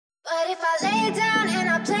But if I lay down and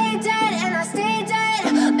I play dead and I stay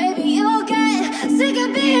dead, maybe you'll get sick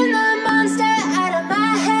of being the monster out of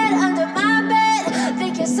my head, under my bed,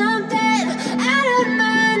 thinking something out of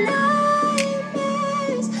my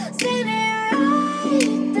nightmares, standing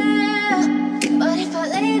right there. But if I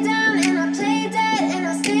lay down and I play dead and I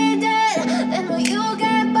stay dead, then will you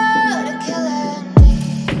get bored of killing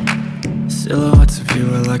me? Silhouettes of you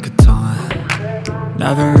are like a taunt.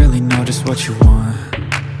 Never really know just what you want.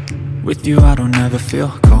 With you I don't ever feel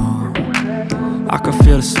calm. I can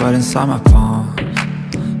feel the sweat inside my palms.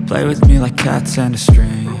 Play with me like cats and a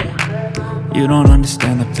string. You don't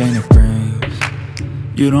understand the pain it brings.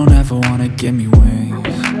 You don't ever wanna give me wings.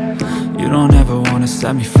 You don't ever wanna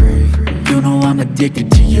set me free. You know I'm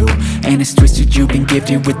addicted to you, and it's twisted you've been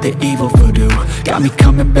gifted with the evil voodoo. Got me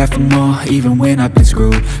coming back for more even when I've been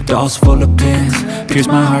screwed. Dolls full of pins, pierce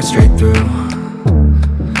my heart straight through.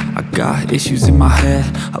 I got issues in my head,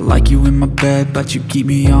 I like you in my bed, but you keep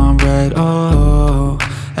me on red. Oh,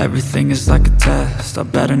 everything is like a test. I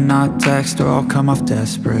better not text or I'll come off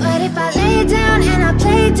desperate. But if I lay down and I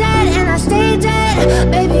play dead and I stay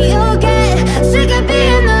dead, baby you'll get sick of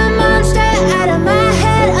being the monster out of my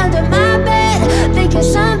head, under my bed, thinking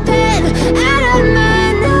something out of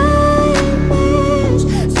my nightmares,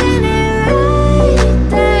 standing right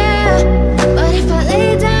there. But if I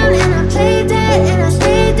lay down and I play dead and I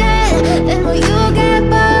stay dead, then will you get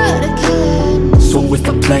bored of killing me? So if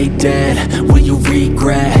I play dead, will you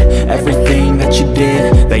regret everything that you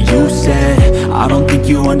did, that you said? I don't think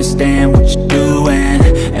you understand what you're doing,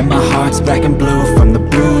 and my heart's black and blue from the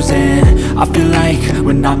bruising. I feel like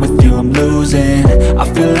when I'm with you I'm losing. I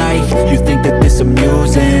feel like you think that this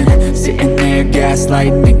amusing, sitting there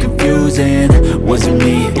gaslighting and confusing. Was it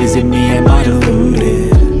me? Is it me? Am I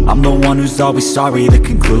deluded? I'm the one who's always sorry, the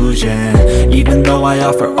conclusion, even though I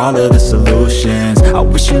offer all of the solutions. I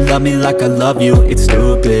wish you loved me like I love you, it's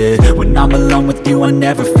stupid. When I'm alone with you I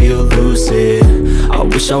never feel lucid. I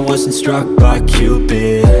wish I wasn't struck by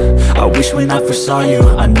Cupid. I wish when I first saw you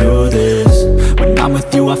I knew this. When I'm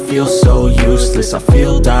with you I feel so useless, I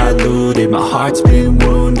feel diluted, my heart's been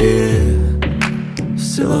wounded.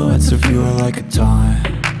 Silhouettes of you are like a taunt.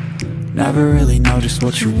 Never really know just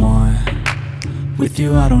what you want. With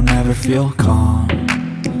you I don't ever feel calm.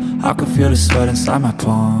 I can feel the sweat inside my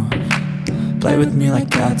palms. Play with me like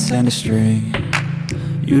cats and a string.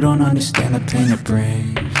 You don't understand the pain it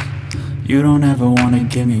brings. You don't ever wanna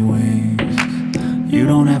give me wings. You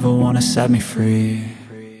don't ever wanna set me free.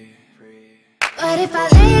 But if I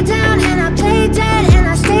lay down and I play dead and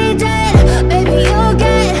I stay dead, baby you'll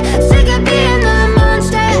get sick of being the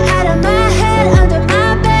monster out of my head, under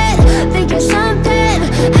my bed, thinking something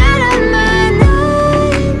out of my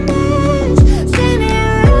nightmares,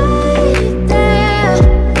 standing right there.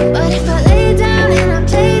 But if I lay down and I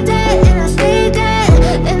play dead and I stay dead,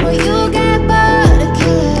 then will you get bored of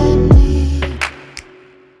killing me?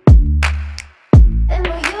 Then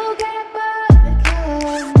will you get bored of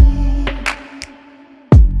killing me?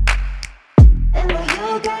 Then will you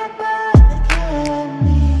get bored of killing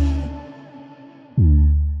me?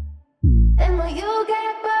 Then will you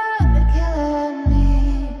get bored of killing me?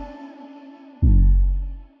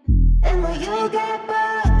 Then will you get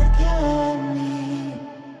bored of killing me?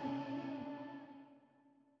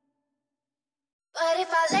 But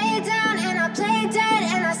if I lay down and I play dead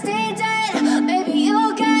and I stay dead, maybe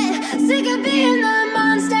you'll get sick of being the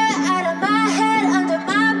monster out of my head, under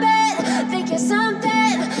my bed, thinking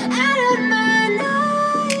something out of my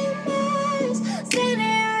nightmares,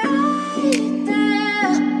 standing right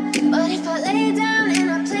there. But if I lay down and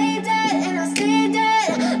I play dead and I stay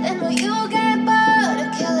dead, then will you get bored of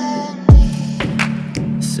killing me?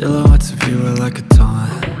 Silhouettes of you are like a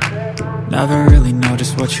taunt. Never really know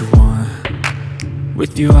just what you want.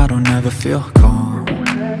 With you I don't ever feel calm.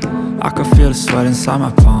 I can feel the sweat inside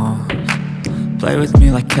my palms. Play with me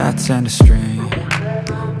like cats and a string.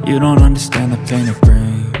 You don't understand the pain it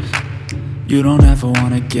brings. You don't ever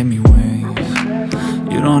wanna give me wings.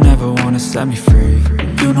 You don't ever wanna set me free.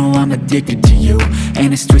 You know I'm addicted to you,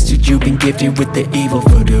 and it's twisted you've been gifted with the evil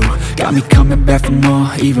voodoo. Got me coming back for more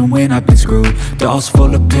even when I've been screwed. Dolls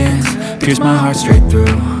full of pins, pierce my heart straight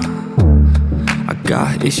through. I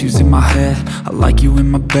got issues in my head, I like you in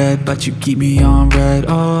my bed, but you keep me on red.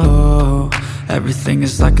 Oh, everything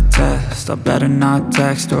is like a test. I better not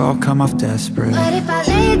text or I'll come off desperate. But if I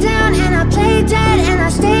lay down and I play dead and I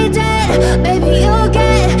stay dead, baby you'll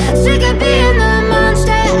get sick of being the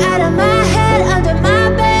monster out of my head, under my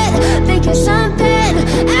bed, thinking something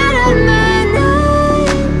out of my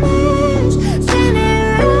nightmares,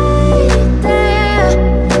 standing right there.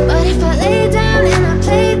 But if I lay down and I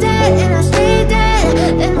play dead and I stay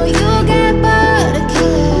dead, then will you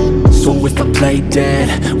play dead?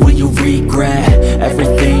 Will you regret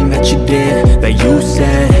everything that you did, that you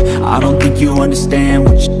said? I don't think you understand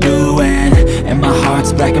what you're doing, and my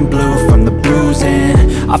heart's black and blue from the bruising.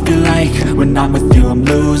 I feel like when I'm with you I'm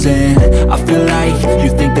losing. I feel like you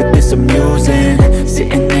think that this amusing,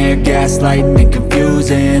 sitting there gaslighting and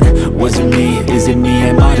confusing. Was it me? Is it me?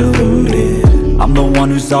 Am I deluded? I'm the one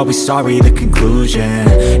who's always sorry, the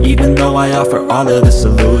conclusion, even though I offer all of the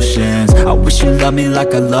solutions. I wish you loved me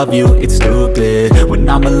like I love you, it's stupid. When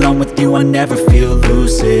I'm alone with you I never feel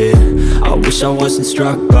lucid. I wish I wasn't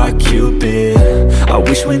struck by Cupid. I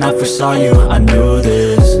wish when I first saw you I knew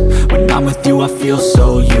this. When I'm with you I feel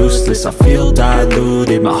so useless, I feel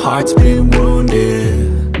diluted, my heart's been wounded.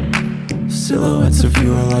 Silhouettes of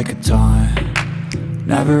you are like a taunt,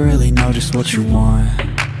 never really know just what you want.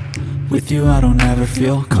 With you I don't ever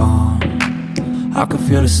feel calm, I can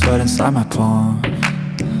feel the sweat inside my palm.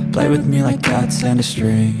 Play with me like cats and a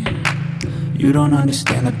string, you don't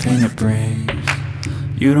understand the pain it brings.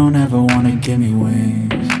 You don't ever wanna give me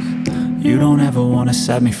wings, you don't ever wanna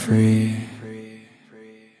set me free.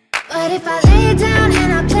 But if I lay down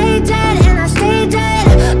and I play dead and I stay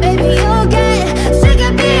dead, baby you'll get sick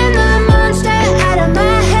of being the monster out of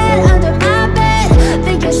my head, under my bed,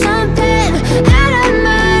 thinking something out of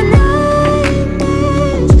my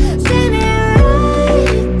nightmares. See me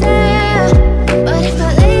right there. But if I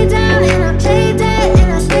lay down and I play dead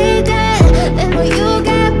and I stay dead, then will you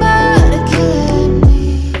get bored of killing me?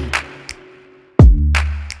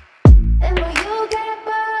 Then will you get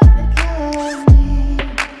bored of killing me?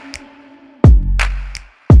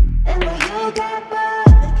 And will you get back?